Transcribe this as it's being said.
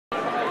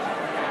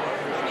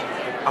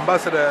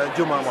Ambassador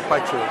Juma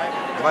Mwapachu,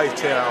 Vice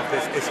Chair of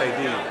this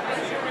SID,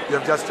 you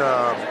have just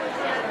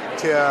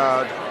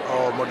chaired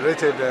or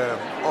moderated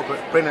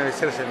plenary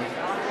session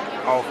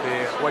of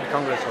the World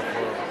Congress of,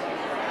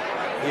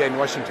 here in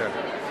Washington.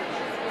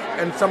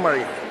 In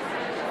summary,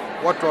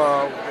 what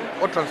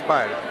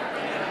transpired?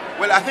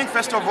 Well, I think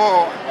first of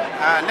all,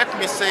 let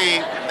me say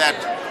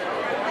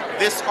that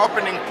this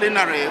opening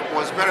plenary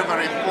was very,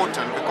 very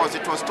important because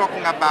it was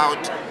talking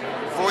about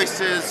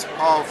voices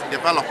of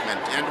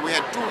development, and we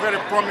had two very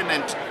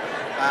prominent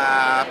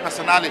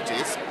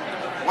personalities.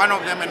 One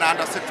of them an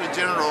Under-Secretary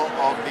General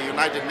of the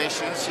United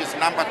Nations. She's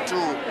number 2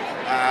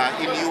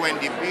 in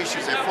UNDP.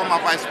 She's a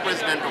former Vice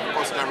President of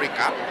Costa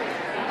Rica.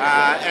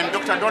 And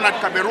Dr. Donald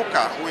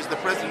Kaberuka, who is the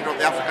President of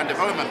the African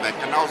Development Bank.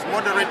 And I was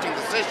moderating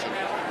the session,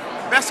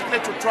 basically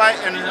to try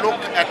and look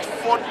at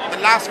the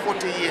last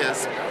 40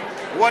 years,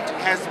 what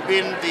has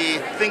been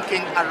the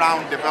thinking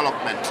around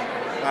development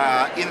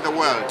in the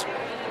world.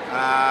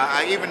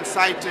 I even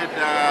cited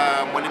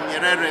Mwalimu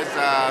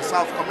Nyerere's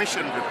South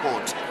Commission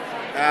report.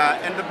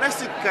 And the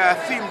basic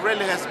theme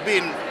really has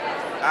been,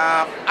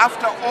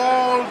 after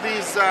all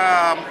these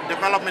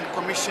development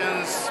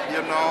commissions,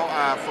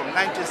 from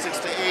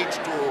 1968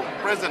 to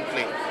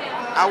presently,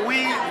 are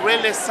we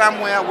really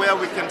somewhere where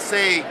we can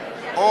say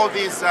all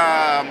these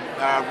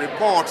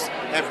reports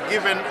have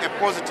given a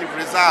positive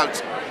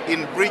result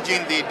in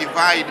bridging the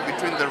divide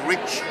between the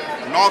rich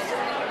north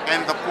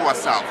and the poor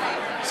south?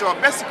 So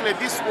basically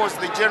this was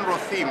the general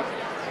theme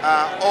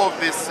of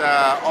this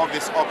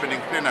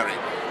opening plenary.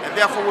 And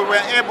therefore we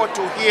were able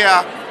to hear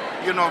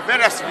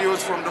various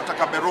views from Dr.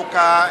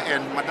 Kaberuka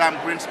and Madame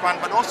Greenspan,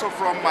 but also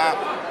from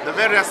the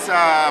various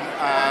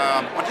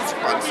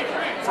participants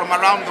from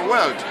around the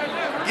world,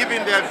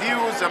 giving their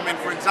views. I mean,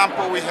 for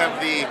example, we have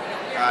the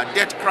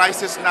debt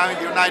crisis now in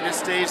the United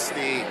States,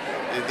 the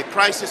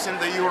crisis in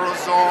the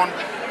Eurozone,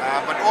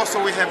 but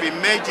also we have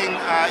emerging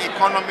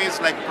economies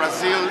like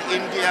Brazil,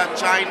 India,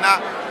 China,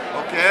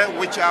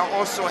 which are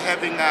also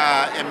having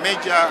a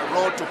major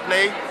role to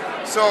play.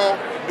 So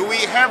do we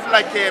have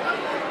like a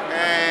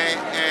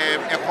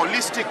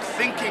holistic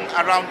thinking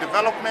around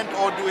development,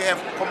 or do we have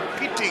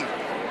competing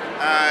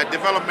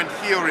development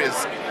theories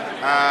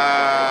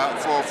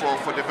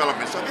for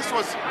development? So this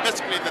was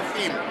basically the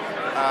theme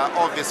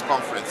of this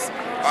conference,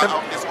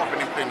 of this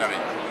opening plenary.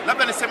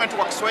 Labda niseme tu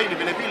kwa Kiswahili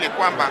vile vile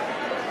kwamba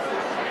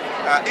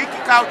hiki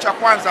kikao cha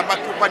kwanza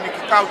ambacho ni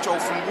kikao cha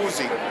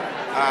ufunguzi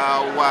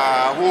wa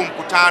huu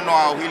mkutano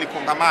au hili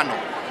kongamano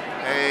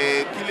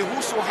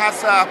kilihusu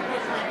hasa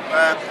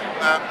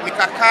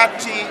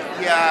mikakati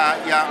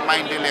ya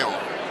maendeleo.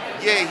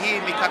 Je, hii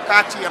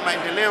mikakati ya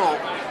maendeleo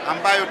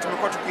ambayo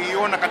tumekuwa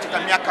tukiiona katika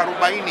miaka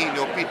 40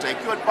 iliyopita,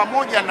 ikiwa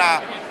pamoja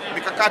na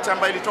mikakati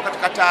ambayo ilitoka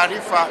katika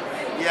taarifa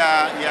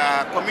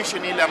ya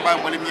commission ile ambayo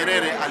Mwalimu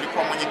Nyerere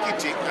alikuwa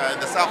mwenyekiti,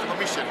 the South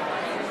Commission,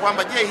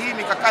 kwamba je, hii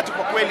mikakati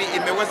kwa kweli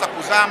imeweza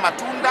kuzaa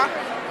matunda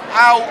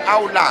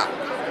au la?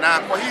 Na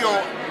kwa hiyo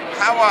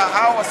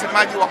hawa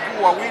wasemaji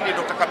wakuu wawili,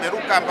 Dr.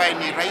 Kaberuka ambaye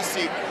ni rais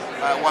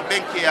wa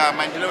Benki ya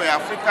Maendeleo ya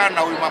Afrika,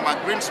 na huyu Mama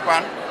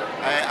Greenspan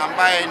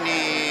ambaye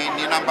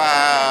ni namba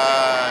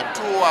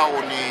 2 au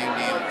ni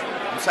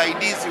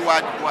msaidizi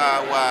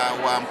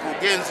wa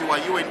mkurugenzi wa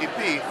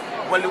UNDP,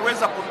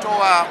 waliweza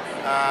kutoa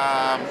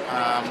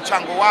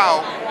mchango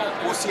wao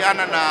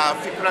kuhusiana na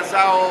fikra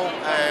zao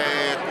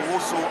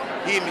kuhusu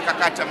hii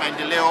mikakati ya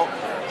maendeleo.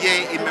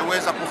 Je,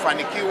 imeweza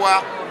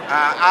kufanikiwa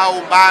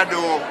au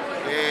bado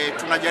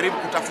tunajaribu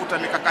kutafuta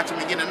mikakati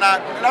mingine? Na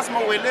lazima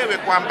uelewe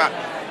kwamba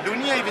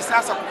dunia hivi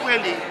sasa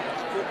kweli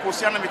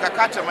kuhusiana na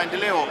mikakati ya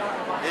maendeleo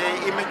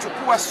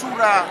imechukua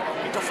sura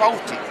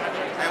tofauti.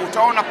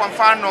 Utaona kwa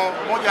mfano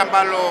moja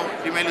ambalo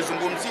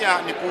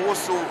limelizungumzia ni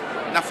kuhusu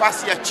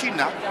nafasi ya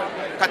China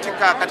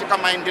katika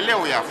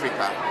maendeleo ya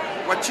Afrika.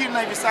 Wa China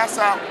hivi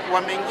sasa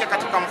wameingia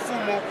katika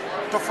mfumo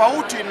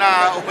tofauti na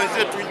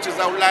wenzetu nchi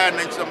za Ulaya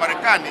na nchi za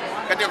Marekani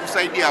katika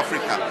kusaidia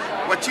Afrika.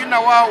 Wa China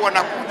wao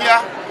wanakuja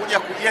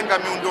kujenga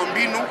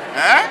miundombinu,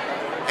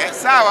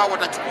 sawa,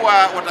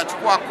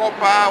 watachukua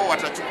kopa,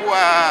 watachukua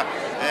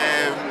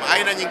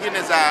aina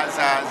nyingine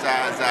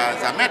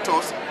za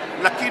metals,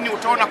 lakini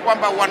utaona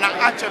kwamba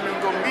wanaacha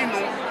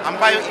miundombinu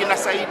ambayo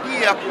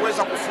inasaidia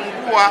kuweza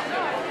kufungua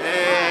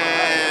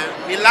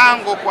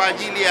milango kwa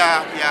ajili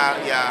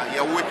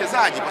ya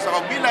uwekezaji, kwa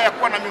sababu bila ya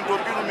kuwa na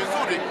miundombinu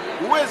mizuri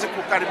huwezi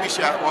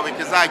kukaribisha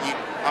wawekezaji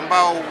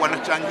ambao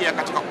wanachangia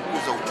katika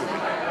kukuza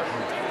uchumi.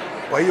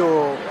 Kwa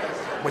hiyo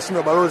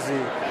Mheshimiwa Balozi,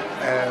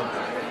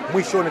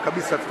 mwishoni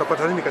kabisa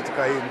tutapata nini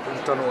katika hii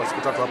mkutano wa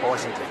siku 3 hapa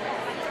Washington?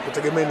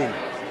 Kutegemea nini?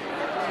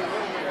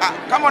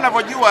 Kama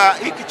unavyojua,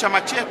 hiki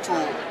chama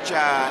chetu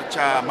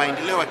cha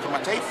maendeleo ya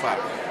kimataifa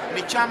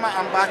ni chama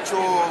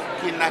ambacho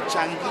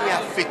kinachangia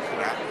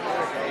fikra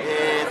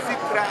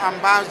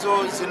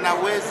ambazo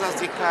zinaweza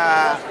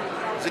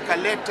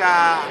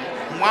zikaleta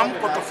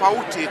mwamko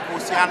tofauti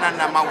kuhusiana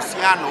na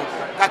mahusiano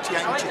kati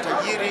ya nchi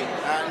tajiri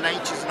na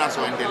nchi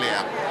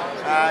zinazoendelea.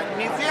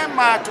 Ni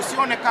vyema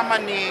tusione kama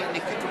ni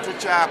kitu tu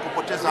cha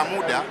kupoteza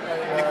muda.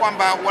 Ni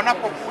kwamba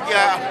wanapokuja,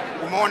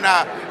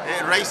 umeona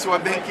rais wa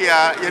benki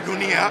ya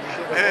dunia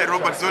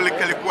Robert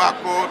Zoelek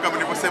alikuwako, kama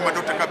nilivyosema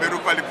Dr.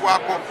 Kaberuka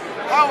alikuwako.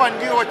 Hawa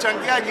ndio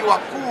wachangiaji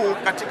wakuu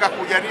katika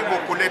kujaribu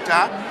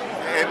kuleta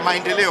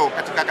maendeleo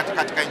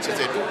katika nchi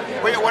zetu.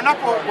 Kwa hiyo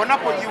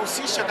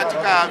wanapojihusisha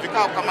katika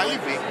vikao kama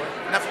hivi,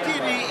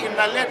 nafikiri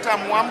inaleta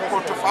mwamko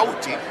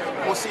tofauti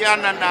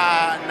kuhusiana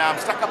na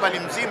mustakabali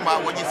mzima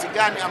wa jinsi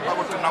gani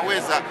ambavyo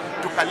tunaweza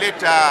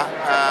tukaleta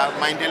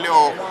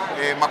maendeleo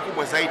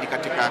makubwa zaidi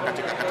katika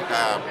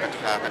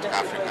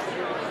Afrika.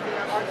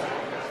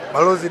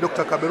 Balozi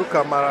Dr.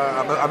 Kaberuka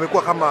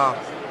amekuwa kama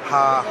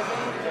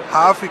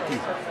haafiki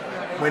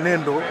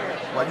mwenendo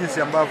wa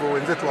jinsi ambavyo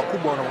wenzetu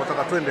wakubwa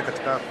wanavyotaka twende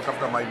katika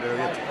kutafuta maendeleo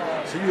yetu.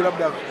 Sijui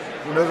labda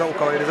unaweza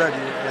ukawaelezaje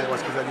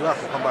wasikilizaji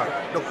wako kwamba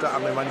Dr.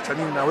 amemaanisha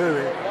nini na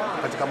wewe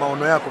katika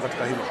maono yako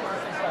katika hilo?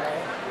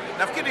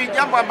 Nafikiri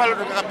jambo ambalo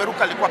Dr.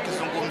 Kaberuka alikuwa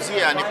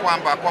akizungumzia ni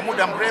kwamba kwa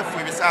muda mrefu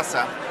hivi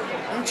sasa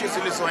nchi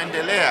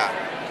zilizoendelea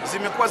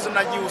zimekuwa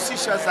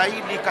zinajihusisha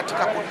zaidi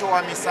katika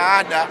kutoa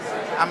misaada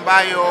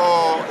ambayo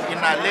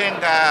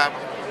inalenga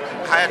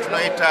haya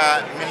tunaita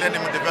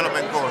Millennium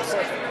Development Goals,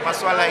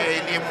 masuala ya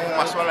elimu,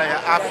 masuala ya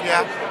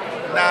afya,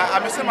 na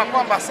amesema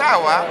kwamba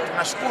sawa,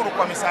 tunashukuru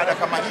kwa misaada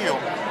kama hiyo,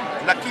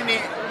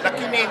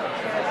 lakini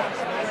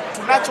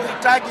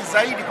tunachohitaji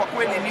zaidi kwa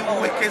kweli ni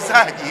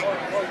uwekezaji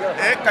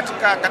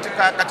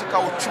katika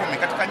uchumi,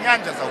 katika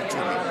nyanja za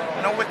uchumi,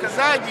 na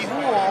uwekezaji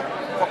huo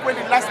kwa kweli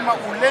lazima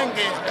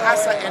ulenge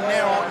hasa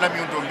eneo la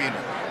miundombinu,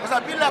 kwa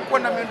sababu bila kuwa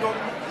na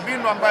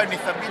miundombinu ambayo ni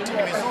thabiti,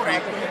 ni mizuri,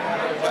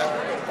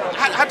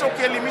 hata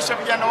ukielimisha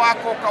vijana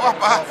wako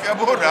ukawapa afya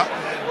bora,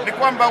 ni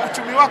kwamba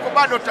uchumi wako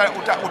bado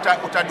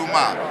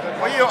utadumaa.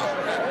 Kwa hiyo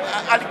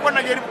alikuwa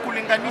anajaribu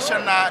kulinganisha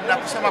na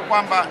kusema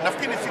kwamba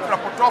nafikiri fikra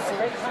potofu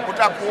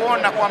kutaka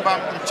kuona kwamba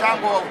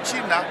mchango wa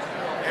Uchina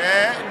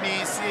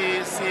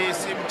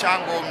si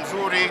mchango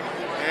mzuri,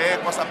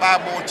 kwa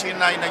sababu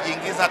China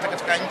inajiingiza hata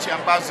katika nchi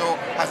ambazo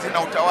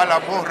hazina utawala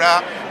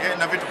bora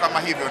na vitu kama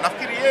hivyo.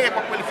 Nafikiri yeye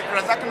kwa kweli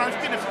fikra zake, na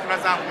nafikiri fikra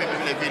zangu mimi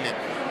vile vile,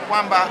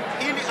 kwamba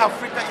ili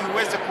Afrika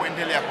iweze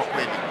kuendelea kwa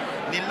kweli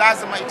ni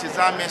lazima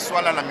itizame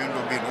swala la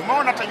miundombinu.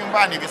 Umeona hata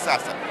nyumbani hivi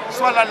sasa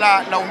swala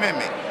la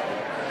umeme,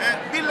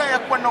 bila ya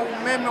kuwa na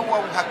umeme wa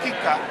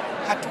uhakika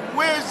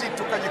hatuwezi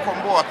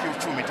tukajikomboa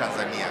kiuchumi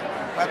Tanzania.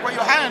 Kwa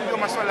hiyo haya ndio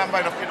masuala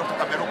ambayo nafikiri Dr.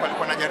 Kaberuka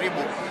alikuwa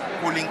anajaribu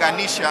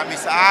kulinganisha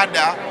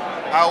misaada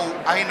au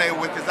aina ya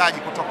uwekezaji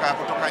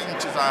kutoka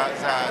nchi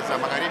za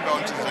magharibi au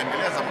nchi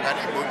zilizoendelea za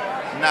magharibi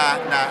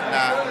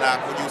na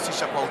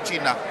kujihusisha kwa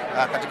Uchina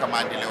katika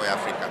maendeleo ya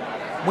Afrika.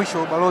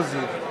 Mwisho, balozi,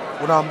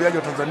 unawaambiaje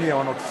wa Tanzania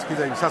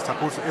wanaotusikiliza hivi sasa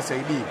kuhusu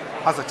SID,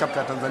 hasa chapter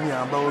ya Tanzania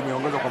ambayo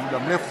imeongezwa kwa muda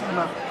mrefu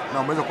sana na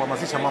umeweza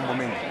kuhamasisha mambo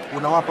mengi?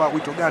 Unawapa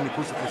wito gani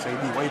kuhusu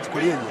SID?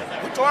 Waichukulieje?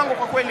 Wito wangu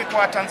kwa kweli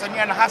kwa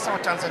Tanzania na hasa wa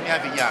Tanzania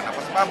vijana,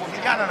 kwa sababu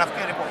vijana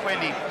nafikiri kwa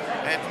kweli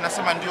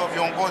tunasema ndio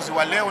viongozi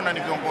wa leo na ni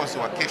viongozi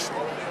wa kesho.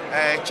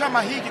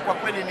 Chama hiki kwa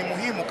kweli ni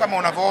muhimu, kama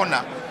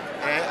unavyoona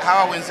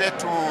hawa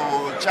wenzetu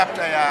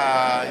chapter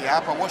ya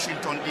hapa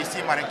Washington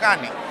DC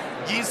Marekani,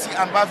 jinsi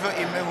ambavyo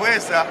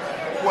imeweza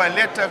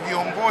kuwaleta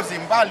viongozi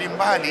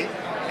mbalimbali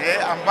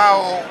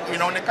ambao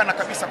inaonekana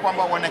kabisa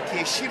kwamba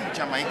wanakiheshimu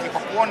chama hiki,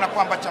 kwa kuona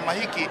kwamba chama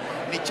hiki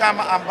ni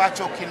chama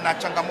ambacho kina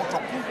changamoto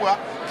kubwa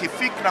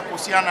kifikra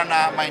kuhusiana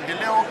na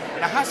maendeleo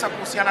na hasa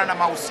kuhusiana na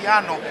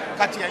mahusiano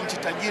kati ya nchi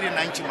tajiri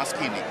na nchi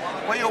maskini.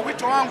 Kwa hiyo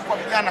wito wangu kwa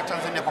vijana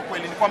Tanzania kwa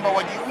kweli ni kwamba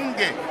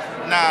wajiunge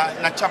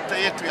na chapter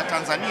yetu ya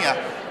Tanzania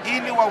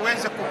ili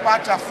waweze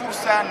kupata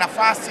fursa,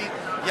 nafasi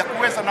ya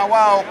kuweza na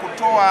wao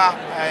kutoa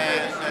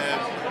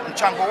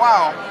mchango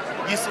wao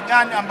jinsi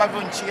gani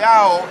ambavyo nchi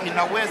yao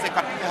inaweza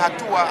kupiga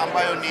hatua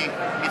ambayo ni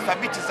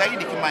thabiti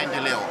zaidi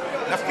kimaendeleo.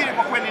 Nafikiri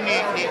kwa kweli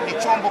ni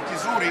chombo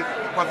kizuri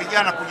kwa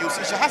vijana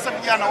kujihusisha, hasa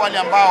vijana wale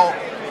ambao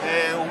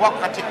wako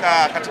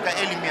katika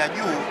elimu ya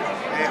juu,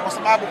 kwa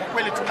sababu kwa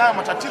kweli tunayo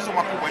matatizo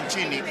makubwa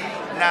nchini,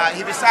 na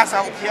hivi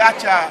sasa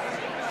ukiacha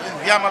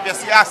vyama vya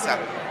siasa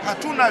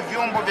hatuna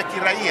vyombo vya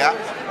kiraia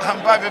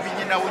ambavyo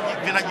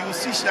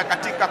vinajihusisha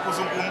katika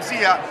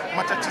kuzungumzia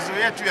matatizo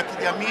yetu ya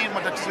kijamii,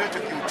 matatizo yetu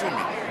ya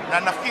kiuchumi, na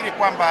nafikiri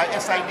kwamba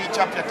SID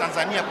chapter ya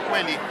Tanzania kwa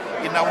kweli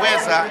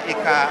inaweza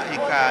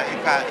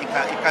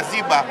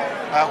ikaziba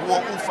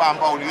huo ufa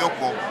ambao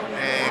ulioko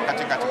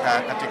katika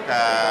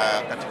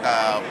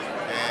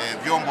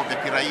vyombo vya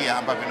kiraia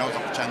ambavyo vinaweza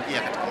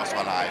kuchangia katika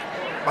masuala haya.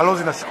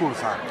 Balozi, nashukuru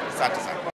sana. Asante sana.